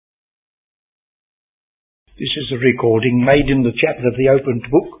This is a recording made in the chapel of the opened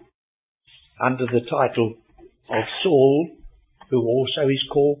book under the title of Saul, who also is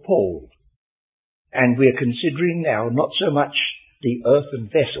called Paul. And we're considering now not so much the earthen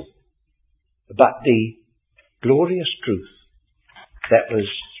vessel, but the glorious truth that was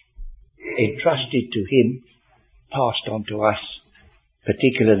entrusted to him, passed on to us,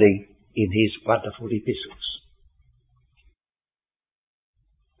 particularly in his wonderful epistles.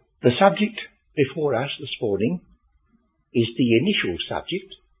 The subject before us this morning is the initial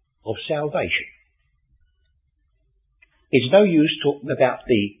subject of salvation. It's no use talking about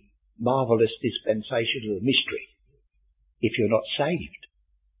the marvellous dispensational mystery if you're not saved.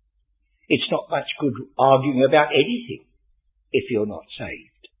 It's not much good arguing about anything if you're not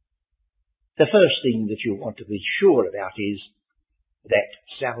saved. The first thing that you want to be sure about is that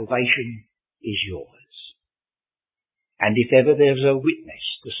salvation is yours. And if ever there's a witness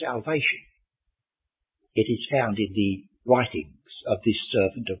to salvation, it is found in the writings of this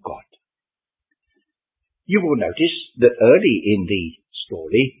servant of God. You will notice that early in the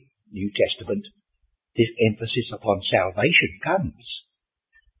story, New Testament, this emphasis upon salvation comes.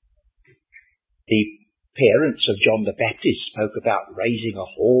 The parents of John the Baptist spoke about raising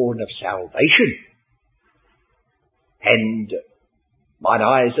a horn of salvation. And mine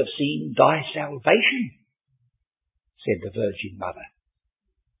eyes have seen thy salvation, said the Virgin Mother.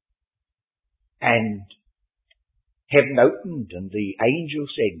 And heaven opened, and the angel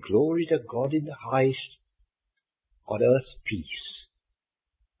said, Glory to God in the highest, on earth peace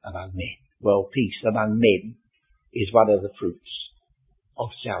among men. Well, peace among men is one of the fruits of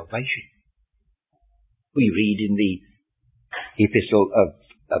salvation. We read in the epistle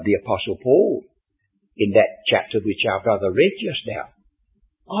of the Apostle Paul, in that chapter which our brother read just now,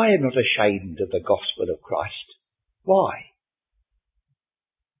 I am not ashamed of the gospel of Christ. Why?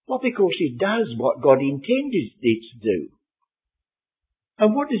 Well, because it does what God intended it to do.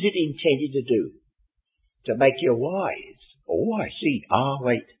 And what is it intended to do? To make you wise. Oh, I see.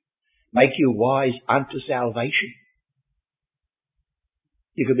 Make you wise unto salvation.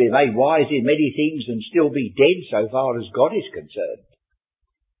 You can be made wise in many things and still be dead so far as God is concerned.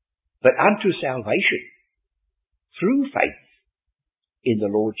 But unto salvation, through faith in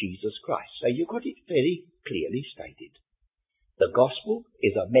the Lord Jesus Christ. So you've got it very clearly stated. The gospel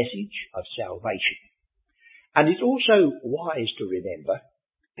is a message of salvation. And it's also wise to remember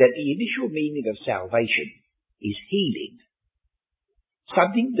that the initial meaning of salvation is healing.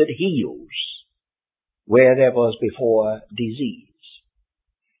 Something that heals where there was before disease.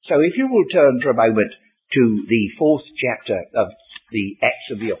 So if you will turn for a moment to the 4th chapter of the Acts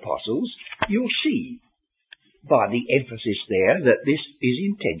of the Apostles, you'll see by the emphasis there that this is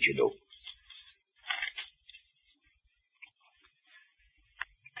intentional.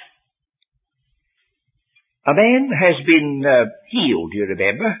 A man has been healed, you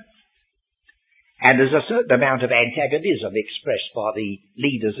remember, and there's a certain amount of antagonism expressed by the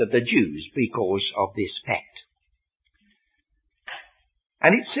leaders of the Jews because of this fact.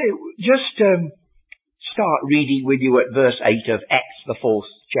 And it's just start reading with you at verse 8 of Acts, the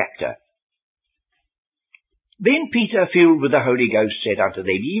 4th chapter. Then Peter, filled with the Holy Ghost, said unto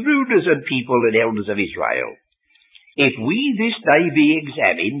them, Ye rulers and people and elders of Israel, if we this day be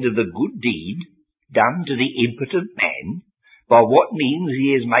examined of the good deed done to the impotent man, by what means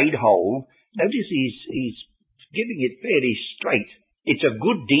he is made whole. Notice he's giving it fairly straight. It's a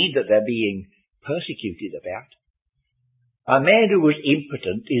good deed that they're being persecuted about. A man who was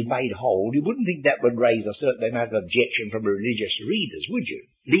impotent is made whole. You wouldn't think that would raise a certain amount of objection from religious readers, would you?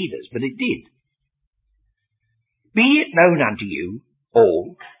 Leaders, but it did. Be it known unto you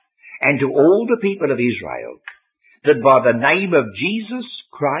all, and to all the people of Israel, that by the name of Jesus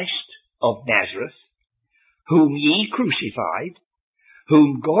Christ of Nazareth, whom ye crucified,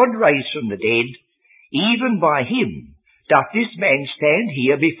 whom God raised from the dead, even by him doth this man stand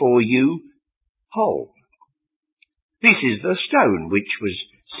here before you whole. This is the stone which was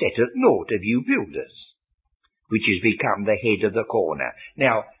set at naught of you builders, which is become the head of the corner.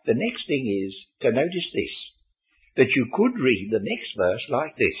 Now, the next thing is to notice this, that you could read the next verse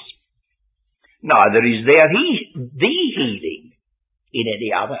like this. Neither is there the healing in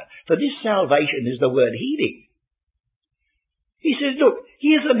any other. For this salvation is the word healing. He says, look,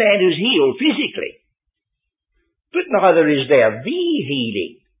 here's a man who's healed physically, but neither is there the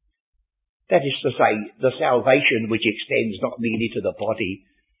healing. That is to say, the salvation which extends not merely to the body,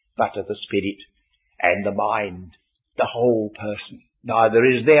 but to the spirit and the mind, the whole person. Neither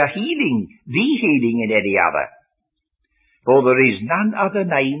is there healing, the healing in any other. For there is none other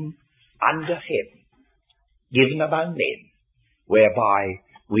name under heaven given among men, whereby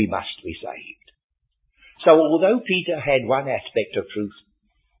we must be saved. So although Peter had one aspect of truth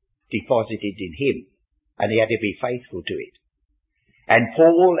deposited in him, and he had to be faithful to it, and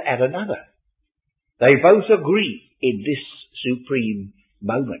Paul had another, they both agree in this supreme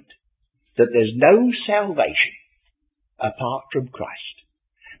moment that there's no salvation apart from Christ,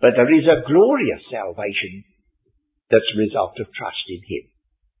 but there is a glorious salvation that's a result of trust in him.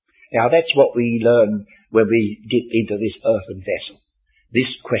 Now that's what we learn when we dip into this earthen vessel, this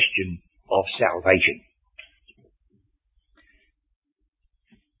question of salvation.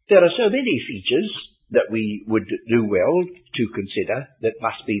 There are so many features that we would do well to consider that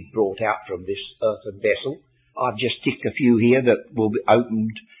must be brought out from this earthen vessel. I've just ticked a few here that will be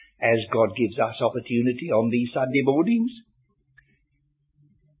opened as God gives us opportunity on these Sunday mornings.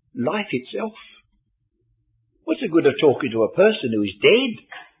 Life itself. What's the good of talking to a person who is dead?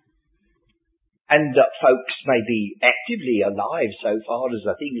 And folks may be actively alive so far as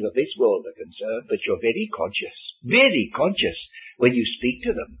the things of this world are concerned, but you're very conscious when you speak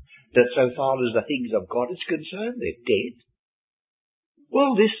to them that so far as the things of God is concerned, they're dead.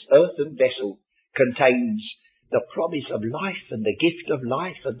 Well, this earthen vessel contains the promise of life and the gift of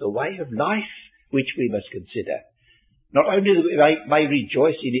life and the way of life, which we must consider. Not only that we may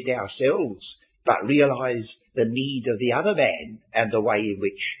rejoice in it ourselves, but realize the need of the other man and the way in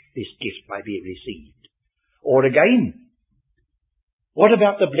which this gift may be received. Or again, what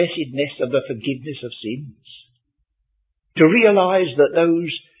about the blessedness of the forgiveness of sins? To realize that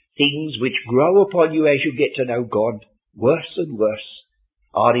those things which grow upon you as you get to know God worse and worse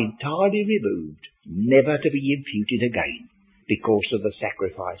are entirely removed, never to be imputed again because of the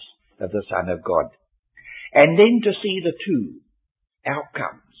sacrifice of the Son of God. And then to see the two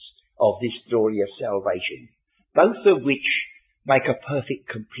outcomes of this glorious salvation, both of which make a perfect,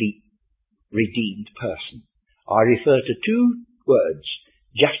 complete, redeemed person. I refer to two words,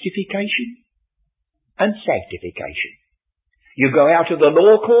 justification and sanctification. You go out of the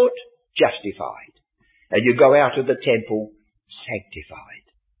law court, justified, and you go out of the temple, sanctified.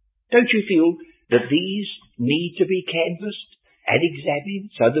 Don't you feel that these need to be canvassed and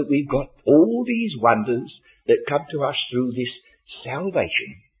examined so that we've got all these wonders that come to us through this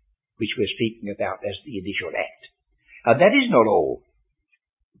salvation, which we're speaking about as the initial act? And that is not all.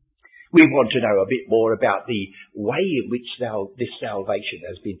 We want to know a bit more about the way in which this salvation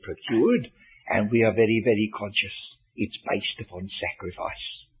has been procured, and we are very, very conscious it's based upon sacrifice.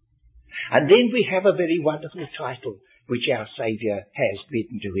 And then we have a very wonderful title which our Saviour has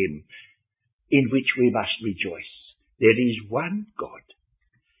given to him, in which we must rejoice. There is one God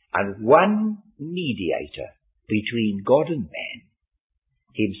and one mediator between God and man,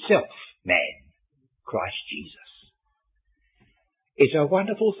 himself man, Christ Jesus. It's a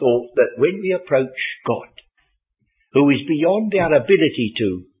wonderful thought that when we approach God, who is beyond our ability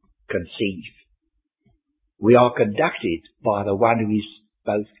to conceive, we are conducted by the one who is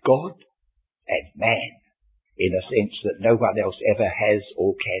both God and man, in a sense that no one else ever has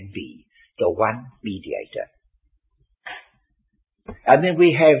or can be, the one mediator. And then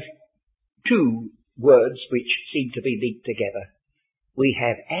we have two words which seem to be linked together. We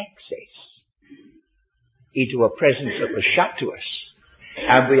have access into a presence that was shut to us,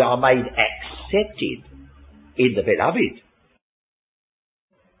 and we are made accepted in the beloved.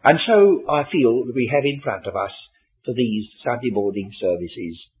 And so I feel that we have in front of us, for these Sunday morning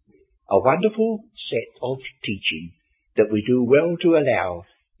services, a wonderful set of teaching that we do well to allow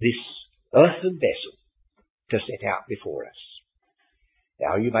this earthen vessel to set out before us.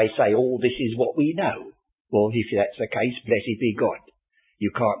 Now you may say, oh, this is what we know. Well, if that's the case, blessed be God. You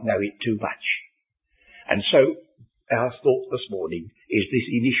can't know it too much. And so our thought this morning is this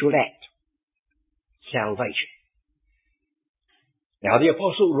initial act, salvation. Now the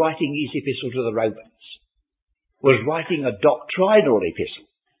apostle writing his epistle to the Romans was writing a doctrinal epistle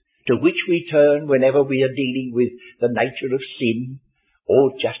to which we turn whenever we are dealing with the nature of sin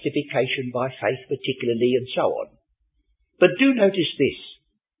or justification by faith particularly and so on. But do notice this,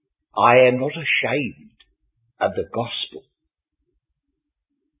 I am not ashamed of the gospel.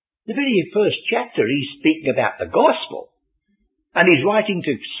 The very first chapter he's speaking about the gospel, and he's writing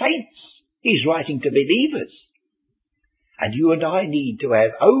to saints, he's writing to believers. And you and I need to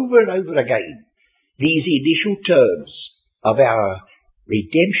have over and over again these initial terms of our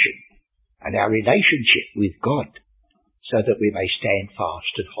redemption and our relationship with God, so that we may stand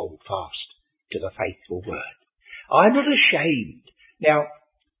fast and hold fast to the faithful word. I'm not ashamed. Now,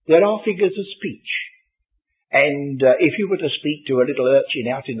 there are figures of speech. And if you were to speak to a little urchin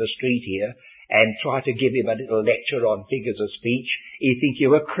out in the street here and try to give him a little lecture on figures of speech, he'd think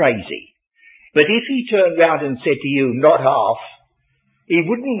you were crazy. But if he turned round and said to you, not half, He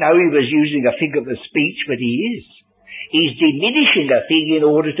wouldn't know he was using a figure of speech, but he is. He's diminishing a thing in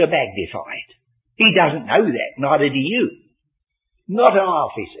order to magnify it. He doesn't know that, neither do you. Not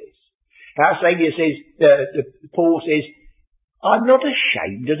half, he says. Our Saviour says, Paul says, I'm not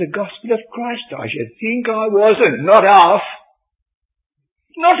ashamed of the gospel of Christ. I should think I wasn't. Not half.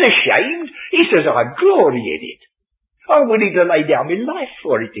 Not ashamed. He says, I glory in it. I'm willing to lay down my life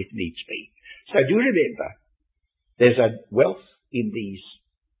for it if needs be. So do remember, there's a wealth in these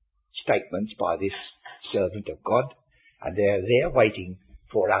statements by this servant of God, and they're there waiting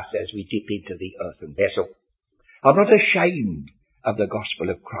for us as we dip into the earthen vessel. I'm not ashamed of the gospel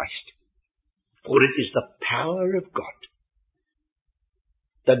of Christ, for it is the power of God,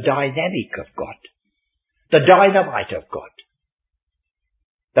 the dynamic of God, the dynamite of God,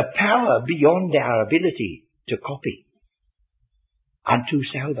 the power beyond our ability to copy unto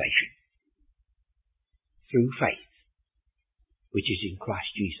salvation through faith, which is in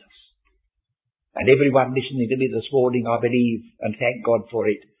Christ Jesus. And everyone listening to me this morning, I believe, and thank God for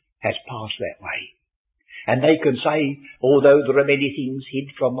it, has passed that way. And they can say, although there are many things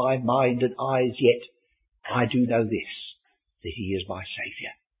hid from my mind and eyes, yet I do know this, that he is my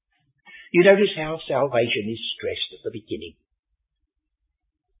Saviour. You notice how salvation is stressed at the beginning.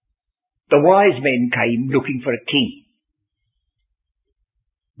 The wise men came looking for a king.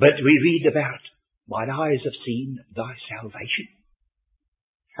 But we read about, mine eyes have seen thy salvation.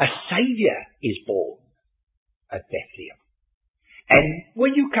 A Saviour is born at Bethlehem. And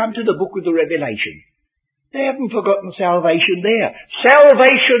when you come to the book of the Revelation, they haven't forgotten salvation there.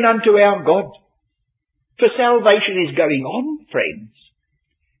 Salvation unto our God. For salvation is going on, friends.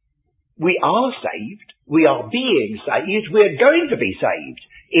 We are saved. We are being saved. We're going to be saved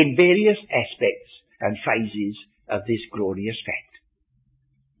in various aspects and phases of this glorious fact.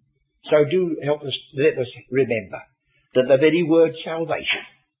 So do let us remember that the very word salvation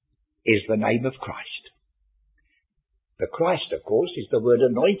is the name of Christ. The Christ, of course, is the word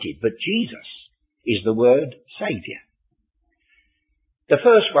anointed, but Jesus is the word Saviour. The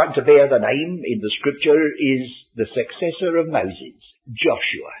first one to bear the name in the Scripture is the successor of Moses,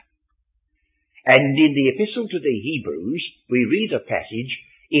 Joshua. And in the epistle to the Hebrews, we read a passage,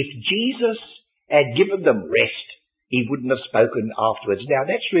 if Jesus had given them rest, he wouldn't have spoken afterwards. Now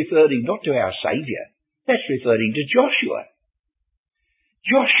that's referring not to our Saviour, that's referring to Joshua.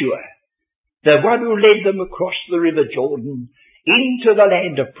 Joshua, the one who led them across the river Jordan into the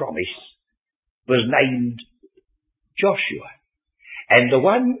land of promise, was named Joshua. And the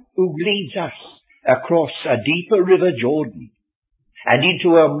one who leads us across a deeper river Jordan and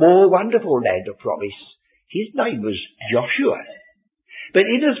into a more wonderful land of promise, his name was Joshua. But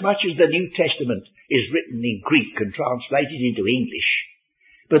inasmuch as the New Testament is written in Greek and translated into English,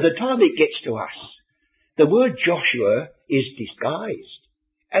 by the time it gets to us, the word Joshua is disguised,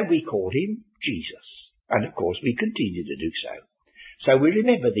 and we call him Jesus. And of course we continue to do so. So we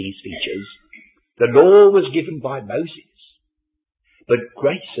remember these features. The law was given by Moses, but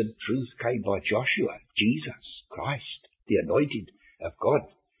grace and truth came by Joshua, Jesus Christ, the anointed of God,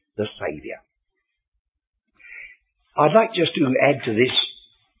 the Saviour. I'd like just to add to this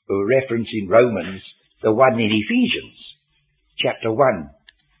reference in Romans, the one in Ephesians, chapter 1,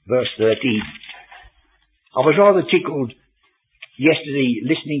 verse 13. I was rather tickled yesterday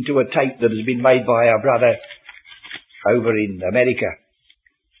listening to a tape that has been made by our brother over in America.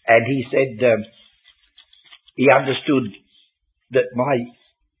 And he said he understood that my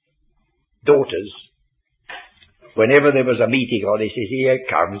daughters, whenever there was a meeting on, he says, here it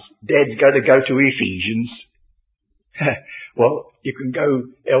comes, Dad's going to go to Ephesians. Well, you can go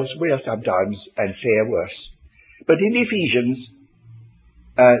elsewhere sometimes and fare worse. But in Ephesians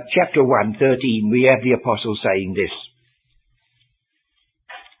chapter 1:13, we have the apostle saying this.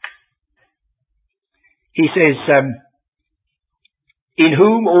 He says, in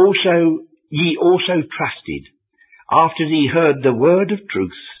whom also ye also trusted, after ye heard the word of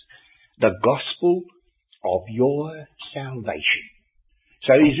truth, the gospel of your salvation.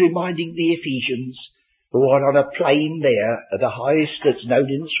 So he's reminding the Ephesians, who are on a plane there, the highest that's known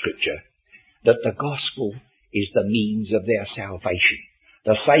in Scripture, that the gospel is the means of their salvation.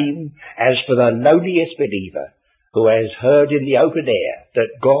 The same as for the lowliest believer who has heard in the open air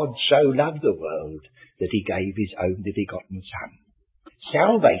that God so loved the world that he gave his only begotten Son.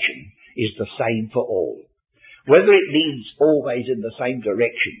 Salvation is the same for all. Whether it leads always in the same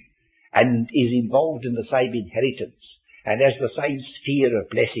direction and is involved in the same inheritance and has the same sphere of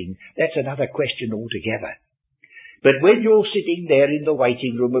blessing, that's another question altogether. But when you're sitting there in the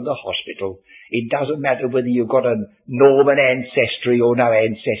waiting room of the hospital, it doesn't matter whether you've got a Norman ancestry or no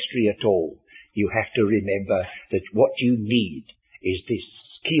ancestry at all. You have to remember that what you need is this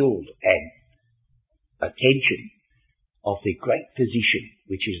skill and attention of the great physician,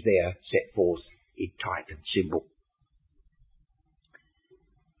 which is there set forth in type and symbol.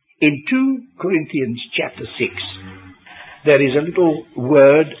 In 2 Corinthians chapter 6, there is a little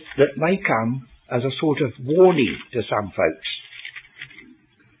word that may come as a sort of warning to some folks.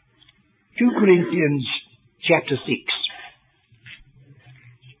 2 Corinthians chapter 6.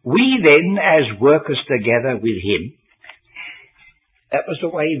 We then, as workers together with him, that was the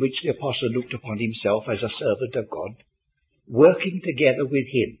way in which the apostle looked upon himself as a servant of God, working together with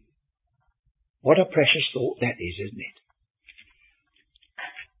him. What a precious thought that is, isn't it?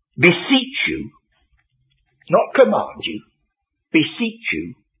 Beseech you, not command you, beseech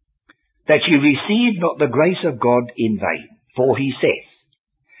you, that you receive not the grace of God in vain. For he saith,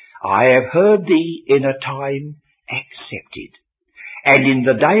 I have heard thee in a time accepted, and in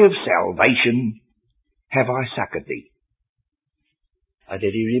the day of salvation have I succoured thee. And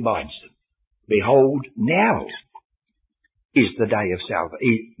then he reminds them, behold, now is the day of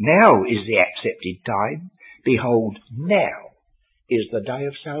salvation. Now is the accepted time. Behold, now is the day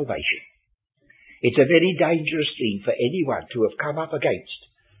of salvation. It's a very dangerous thing for anyone to have come up against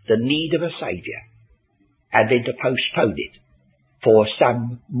the need of a Saviour and then to postpone it for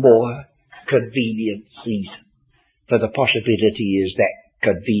some more convenient season. For the possibility is that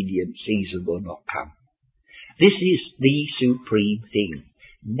convenient season will not come. This is the supreme thing.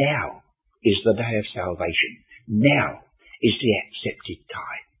 Now is the day of salvation. Now is the accepted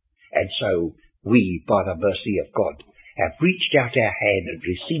time. And so we, by the mercy of God, have reached out our hand and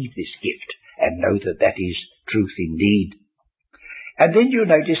received this gift and know that that is truth indeed. And then you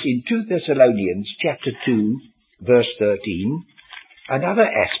notice in 2 Thessalonians chapter 2 verse 13, another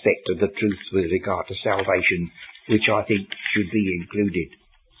aspect of the truth with regard to salvation which I think should be included.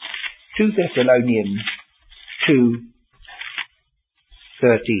 2 Thessalonians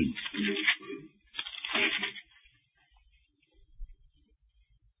 2:13.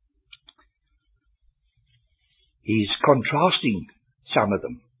 He's contrasting some of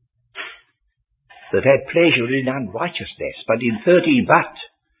them that had pleasure in unrighteousness. But in 13, but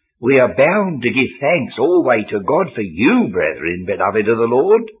we are bound to give thanks always to God for you, brethren, beloved of the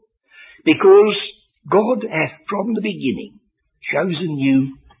Lord, because God hath from the beginning chosen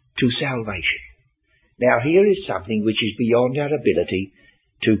you to salvation. Now here is something which is beyond our ability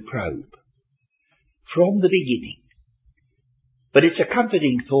to probe. From the beginning. But it's a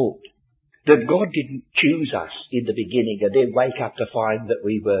comforting thought that God didn't choose us in the beginning and then wake up to find that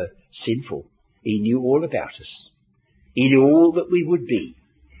we were sinful. He knew all about us. He knew all that we would be.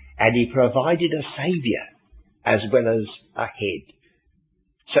 And he provided a Saviour as well as a head.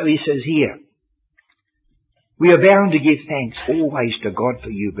 So he says here, we are bound to give thanks always to God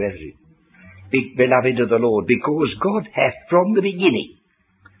for you, brethren, beloved of the Lord, because God hath from the beginning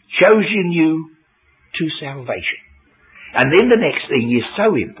chosen you to salvation. And then the next thing is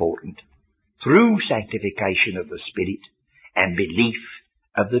so important, through sanctification of the Spirit and belief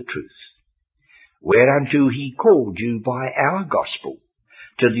of the truth, whereunto he called you by our gospel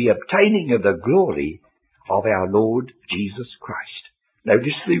to the obtaining of the glory of our Lord Jesus Christ.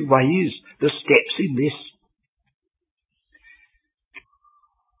 Notice the ways, the steps in this.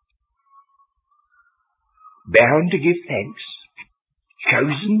 Bound to give thanks,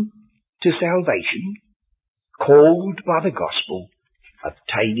 chosen to salvation, called by the gospel,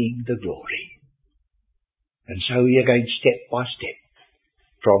 obtaining the glory. And so you're going step by step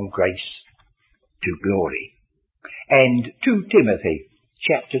from grace to glory. And 2 Timothy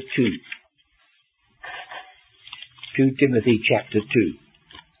chapter 2. 2 Timothy chapter 2,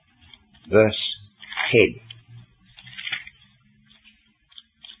 verse 10.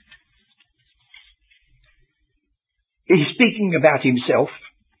 He's speaking about himself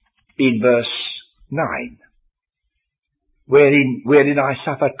in verse 9, wherein I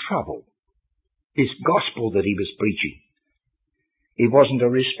suffer trouble. This gospel that he was preaching, it wasn't a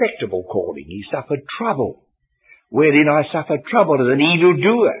respectable calling. He suffered trouble, wherein I suffered trouble as an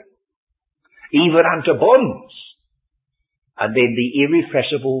evildoer, even unto bonds. And then the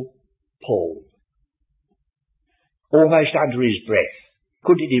irrepressible Paul, almost under his breath,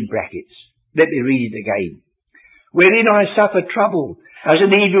 put it in brackets. Let me read it again. Wherein I suffered trouble as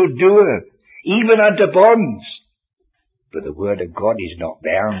an evildoer, even unto bonds. But the word of God is not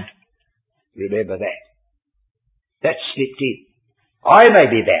bound. Remember that. That's slipped in. I may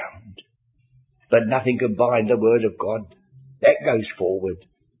be bound, but nothing can bind the word of God. That goes forward,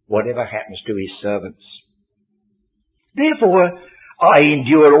 whatever happens to his servants. Therefore, I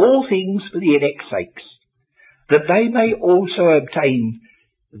endure all things for the elect's sakes, that they may also obtain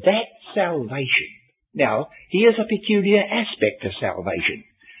that salvation Now, here's a peculiar aspect of salvation.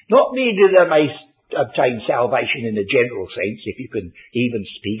 Not merely that they may obtain salvation in a general sense, if you can even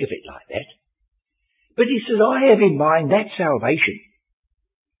speak of it like that, but he says, I have in mind that salvation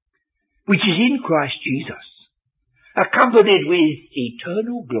which is in Christ Jesus, accompanied with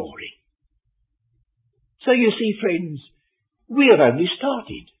eternal glory. So you see, friends, we have only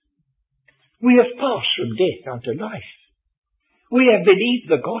started. We have passed from death unto life. We have believed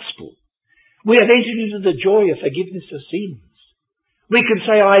the gospel. We have entered into the joy of forgiveness of sins. We can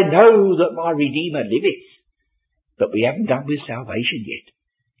say, I know that my Redeemer liveth, but we haven't done with salvation yet.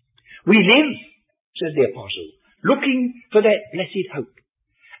 We live, says the apostle, looking for that blessed hope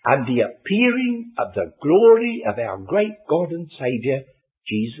and the appearing of the glory of our great God and Saviour,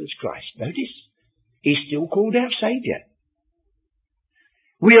 Jesus Christ. Notice, he's still called our Saviour.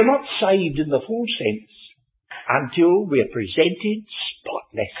 We are not saved in the full sense until we are presented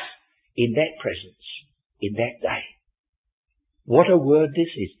spotless in that presence, in that day. What a word this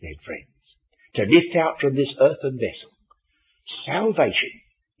is then, friends, to lift out from this earthen vessel salvation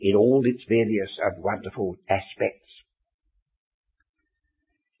in all its various and wonderful aspects.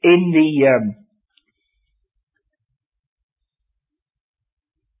 In the,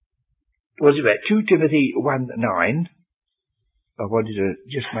 was it about 2 Timothy 1:9? I wanted to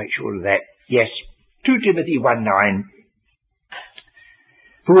just make sure of that. Yes, 2 Timothy 1:9.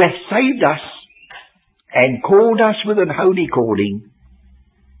 Who hath saved us and called us with an holy calling.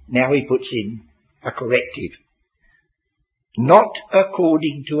 Now he puts in a corrective. Not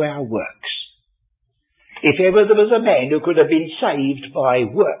according to our works. If ever there was a man who could have been saved by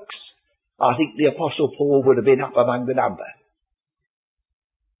works, I think the Apostle Paul would have been up among the number.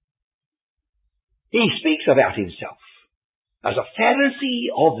 He speaks about himself as a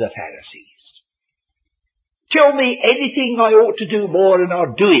Pharisee of the Pharisees. Tell me anything I ought to do more and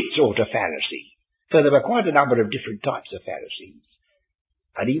I'll do it, sort of Pharisee. For there were quite a number of different types of Pharisees.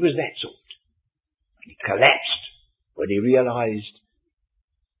 And he was that sort. And he collapsed when he realized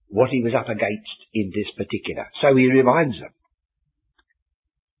what he was up against in this particular. So he reminds them.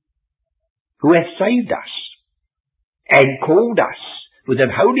 Who hath saved us and called us with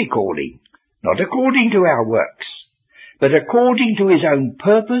an holy calling, not according to our works, but according to his own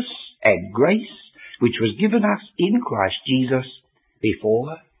purpose and grace, which was given us in Christ Jesus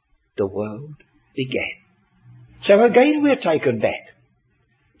before the world began. So again we're taken back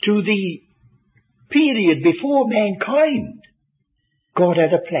to the period before mankind. God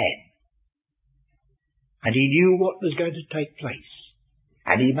had a plan. And he knew what was going to take place.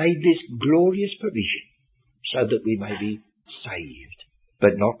 And he made this glorious provision so that we may be saved,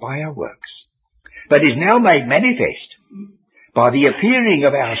 but not by our works. But is now made manifest by the appearing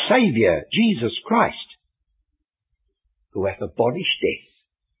of our Saviour, Jesus Christ, who hath abolished death.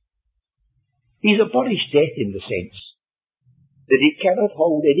 He's abolished death in the sense that it cannot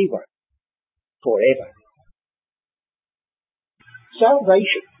hold anyone forever.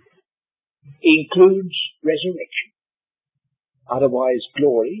 Salvation includes resurrection. Otherwise,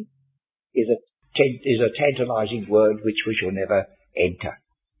 glory is a tantalizing word which we shall never enter.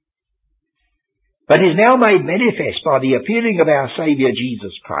 But is now made manifest by the appearing of our Saviour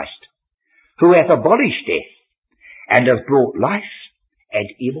Jesus Christ, who hath abolished death, and hath brought life and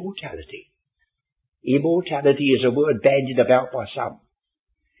immortality. Immortality is a word bandied about by some,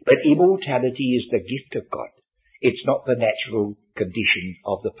 but immortality is the gift of God. It's not the natural condition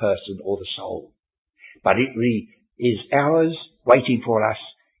of the person or the soul, but it is ours waiting for us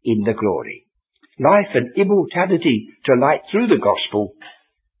in the glory. Life and immortality to light through the gospel,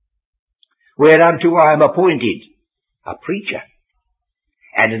 whereunto I am appointed a preacher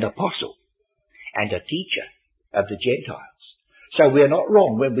and an apostle and a teacher of the Gentiles. So we're not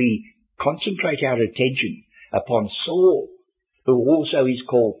wrong when we concentrate our attention upon Saul, who also is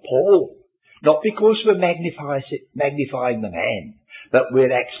called Paul, not because we're magnifying the man, but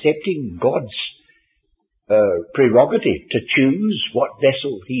we're accepting God's prerogative to choose what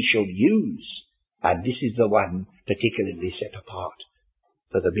vessel he shall use. And this is the one particularly set apart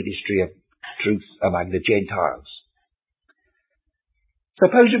for the ministry of truth among the Gentiles.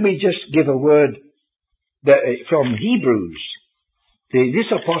 Supposing we just give a word from Hebrews.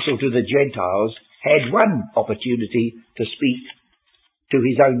 This apostle to the Gentiles had one opportunity to speak to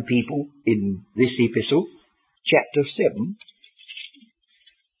his own people in this epistle, chapter 7.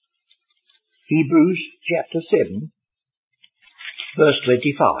 Hebrews chapter 7, verse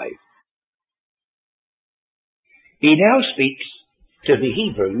 25. He now speaks to the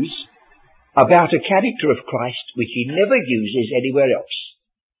Hebrews about a character of Christ which he never uses anywhere else.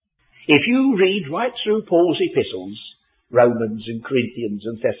 If you read right through Paul's epistles, Romans and Corinthians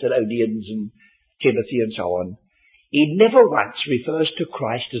and Thessalonians and Timothy and so on, he never once refers to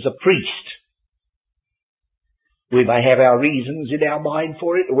Christ as a priest. We may have our reasons in our mind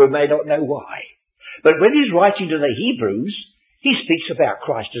for it, or we may not know why. But when he's writing to the Hebrews, he speaks about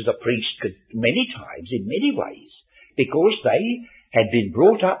Christ as a priest many times, in many ways, because they had been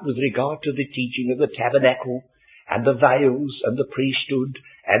brought up with regard to the teaching of the tabernacle and the veils and the priesthood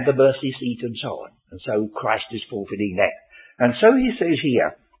and the mercy seat and so on. And so Christ is fulfilling that. And so he says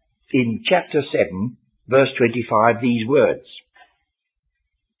here in chapter 7, verse 25, these words.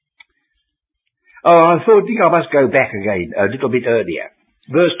 I thought I must go back again a little bit earlier.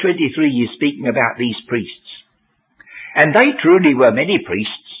 Verse 23 is speaking about these priests. And they truly were many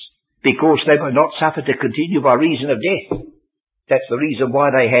priests, because they were not suffered to continue by reason of death. That's the reason why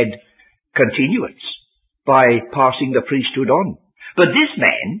they had continuance, by passing the priesthood on. But this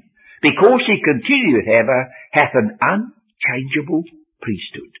man, because he continueth ever, hath an unchangeable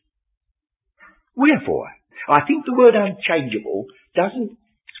priesthood. Wherefore, I think the word unchangeable doesn't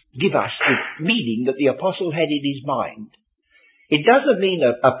give us the meaning that the apostle had in his mind. It doesn't mean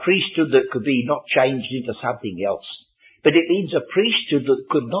a priesthood that could be not changed into something else, but it means a priesthood that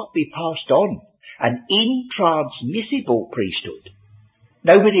could not be passed on, an intransmissible priesthood.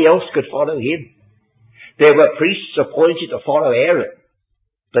 Nobody else could follow him. There were priests appointed to follow Aaron,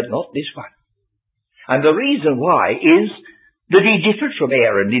 but not this one. And the reason why is that he differed from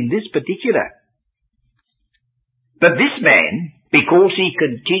Aaron in this particular. But this man, because he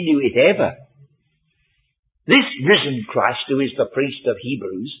continueth ever, this risen Christ, who is the priest of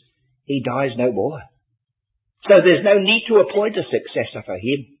Hebrews, he dies no more. So there's no need to appoint a successor for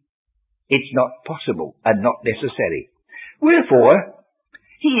him. It's not possible and not necessary. Wherefore,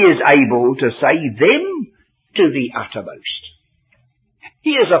 he is able to save them to the uttermost.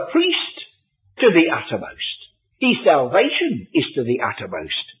 He is a priest to the uttermost. His salvation is to the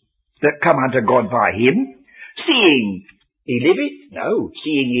uttermost, that come unto God by him, seeing he liveth, no,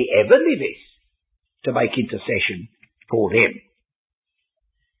 seeing he ever liveth, to make intercession for them.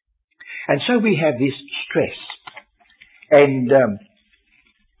 And so we have this stress. And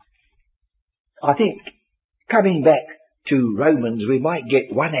I think coming back to Romans, we might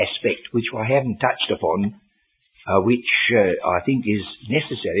get one aspect which I haven't touched upon, which I think is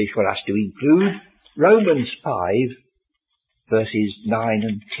necessary for us to include. Romans 5, verses 9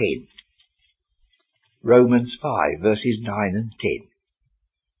 and 10. Romans 5, verses 9 and 10.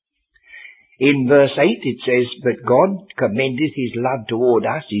 In verse 8 it says, But God commendeth his love toward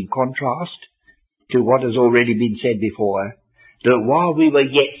us, in contrast to what has already been said before, that while we were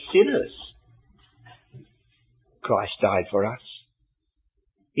yet sinners, Christ died for us.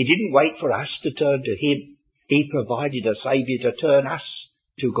 He didn't wait for us to turn to him. He provided a Saviour to turn us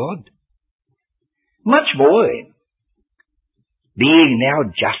to God. Much more then, being now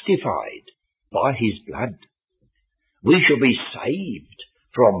justified by his blood, we shall be saved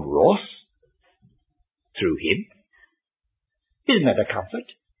from wrath through him. Isn't that a comfort?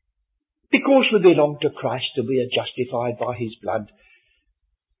 Because we belong to Christ and we are justified by his blood,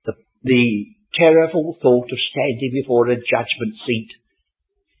 the terrible thought of standing before a judgment seat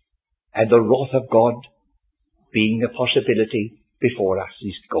and the wrath of God being a possibility before us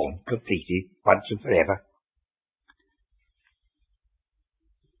is gone completely once and forever.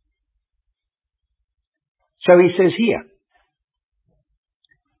 So he says here,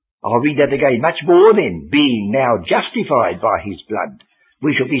 I'll read that again. Much more then, being now justified by his blood,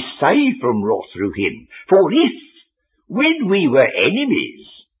 we shall be saved from wrath through him. For if, when we were enemies,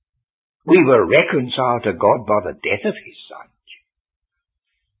 we were reconciled to God by the death of his Son,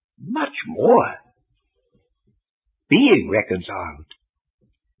 much more, being reconciled,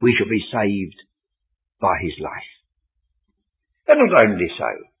 we shall be saved by his life. And not only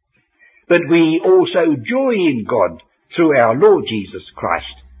so, but we also joy in God through our Lord Jesus Christ,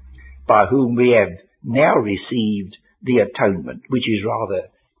 by whom we have now received the atonement, which is rather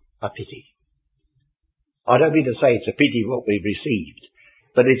a pity. I don't mean to say it's a pity what we've received,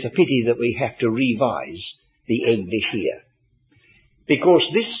 but it's a pity that we have to revise the English here. Because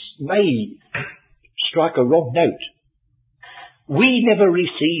this may strike a wrong note. We never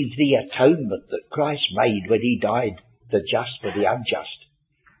received the atonement that Christ made when he died, the just for the unjust.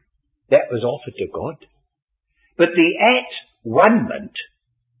 That was offered to God. But the at-one-ment,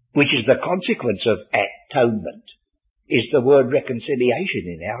 which is the consequence of atonement, is the word reconciliation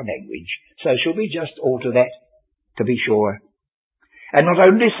in our language. So shall we just alter that to be sure? And not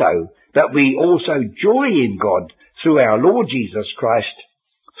only so, but we also joy in God through our Lord Jesus Christ,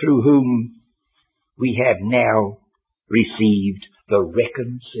 through whom we have now received the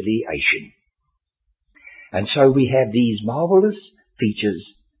reconciliation. And so we have these marvelous features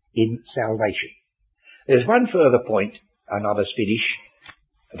in salvation. There's one further point, and I must finish,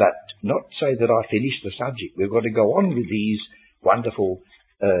 but not say that I finished the subject. We've got to go on with these wonderful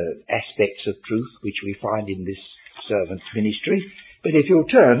aspects of truth which we find in this servant's ministry. But if you'll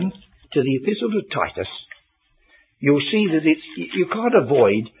turn to the Epistle to Titus, you'll see that you can't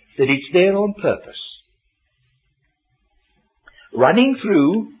avoid that it's there on purpose. Running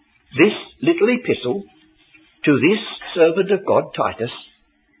through this little epistle to this servant of God, Titus,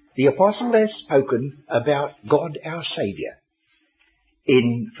 the apostle has spoken about God our Saviour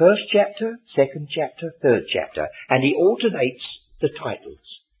in first chapter, second chapter, third chapter, and he alternates the titles.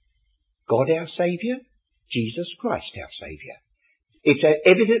 God our Saviour, Jesus Christ our Saviour. It's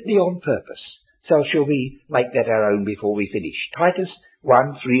evidently on purpose. So shall we make that our own before we finish? Titus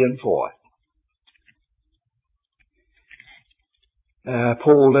 1, 3 and 4.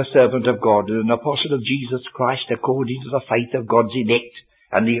 Paul, a servant of God, and an apostle of Jesus Christ, according to the faith of God's elect,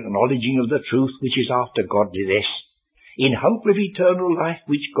 and the acknowledging of the truth which is after godliness, in hope of eternal life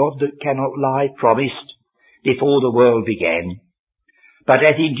which God that cannot lie promised before the world began, but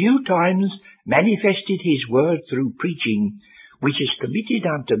hath in due times manifested his word through preaching, which is committed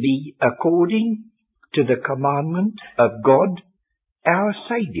unto me according to the commandment of God our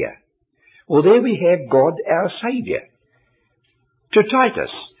Saviour. Well, there we have God our Saviour. To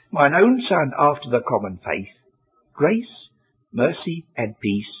Titus, mine own son after the common faith, grace, mercy, and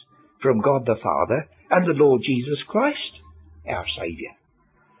peace from God the Father and the Lord Jesus Christ, our Saviour.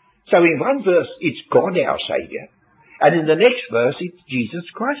 So in one verse it's God our Saviour, and in the next verse it's Jesus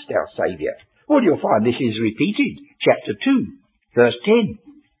Christ our Saviour. Well, you'll find this is repeated, chapter 2, verse 10.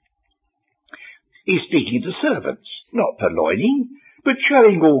 He's speaking to servants, not purloining, but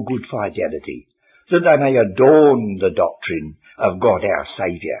showing all good fidelity, that they may adorn the doctrine of God our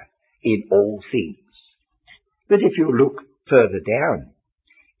Saviour in all things. But if you look further down,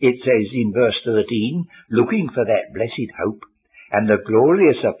 it says in verse 13, looking for that blessed hope and the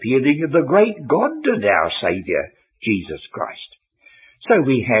glorious appearing of the great God and our Saviour, Jesus Christ. So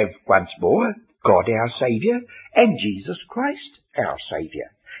we have once more God our Saviour and Jesus Christ our Saviour.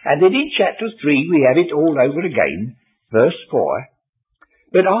 And then in chapter 3 we have it all over again, verse 4.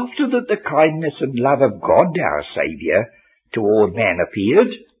 But after that the kindness and love of God our Saviour toward man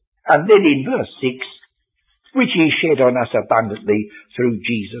appeared, and then in verse 6, which he shed on us abundantly through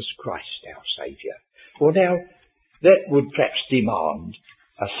Jesus Christ our Saviour. Well now, that would perhaps demand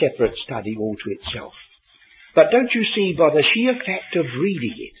a separate study all to itself. But don't you see, by the sheer fact of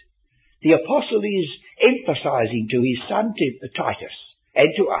reading it, the apostle is emphasizing to his son Titus and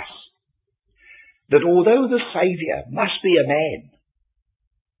to us that although the Saviour must be a man,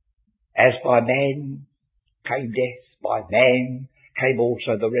 as by man came death, by man came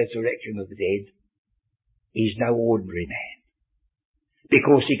also the resurrection of the dead, he's no ordinary man.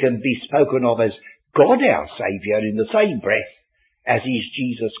 Because he can be spoken of as God our Saviour in the same breath as is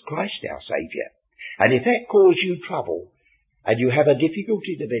Jesus Christ our Saviour. And if that causes you trouble, and you have a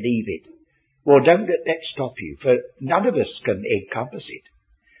difficulty to believe it, well, don't let that stop you, for none of us can encompass it.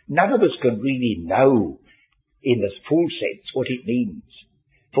 None of us can really know in the full sense what it means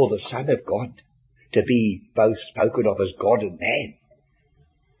for the Son of God to be both spoken of as God and man.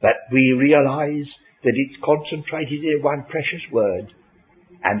 But we realize that it's concentrated in one precious word,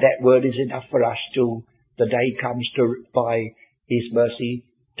 and that word is enough for us till the day comes to, by his mercy,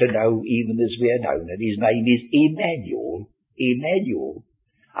 to know even as we are known. And his name is Emmanuel. Emmanuel.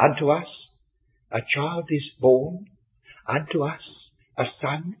 Unto us a child is born, unto us a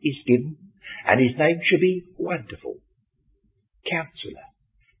son is given, and his name shall be Wonderful, Counselor,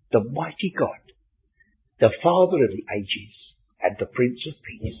 the Mighty God, the Father of the ages, and the Prince of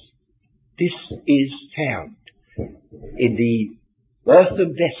Peace. This is found in the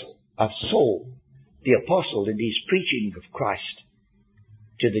earthen vessel of Saul, the apostle, in his preaching of Christ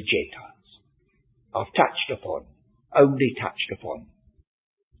to the Gentiles. I've only touched upon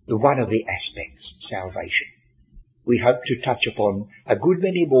the one of the aspects, salvation. We hope to touch upon a good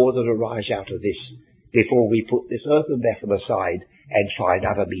many more that arise out of this before we put this earthen vessel aside and find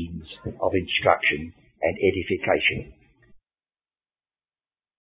other means of instruction and edification.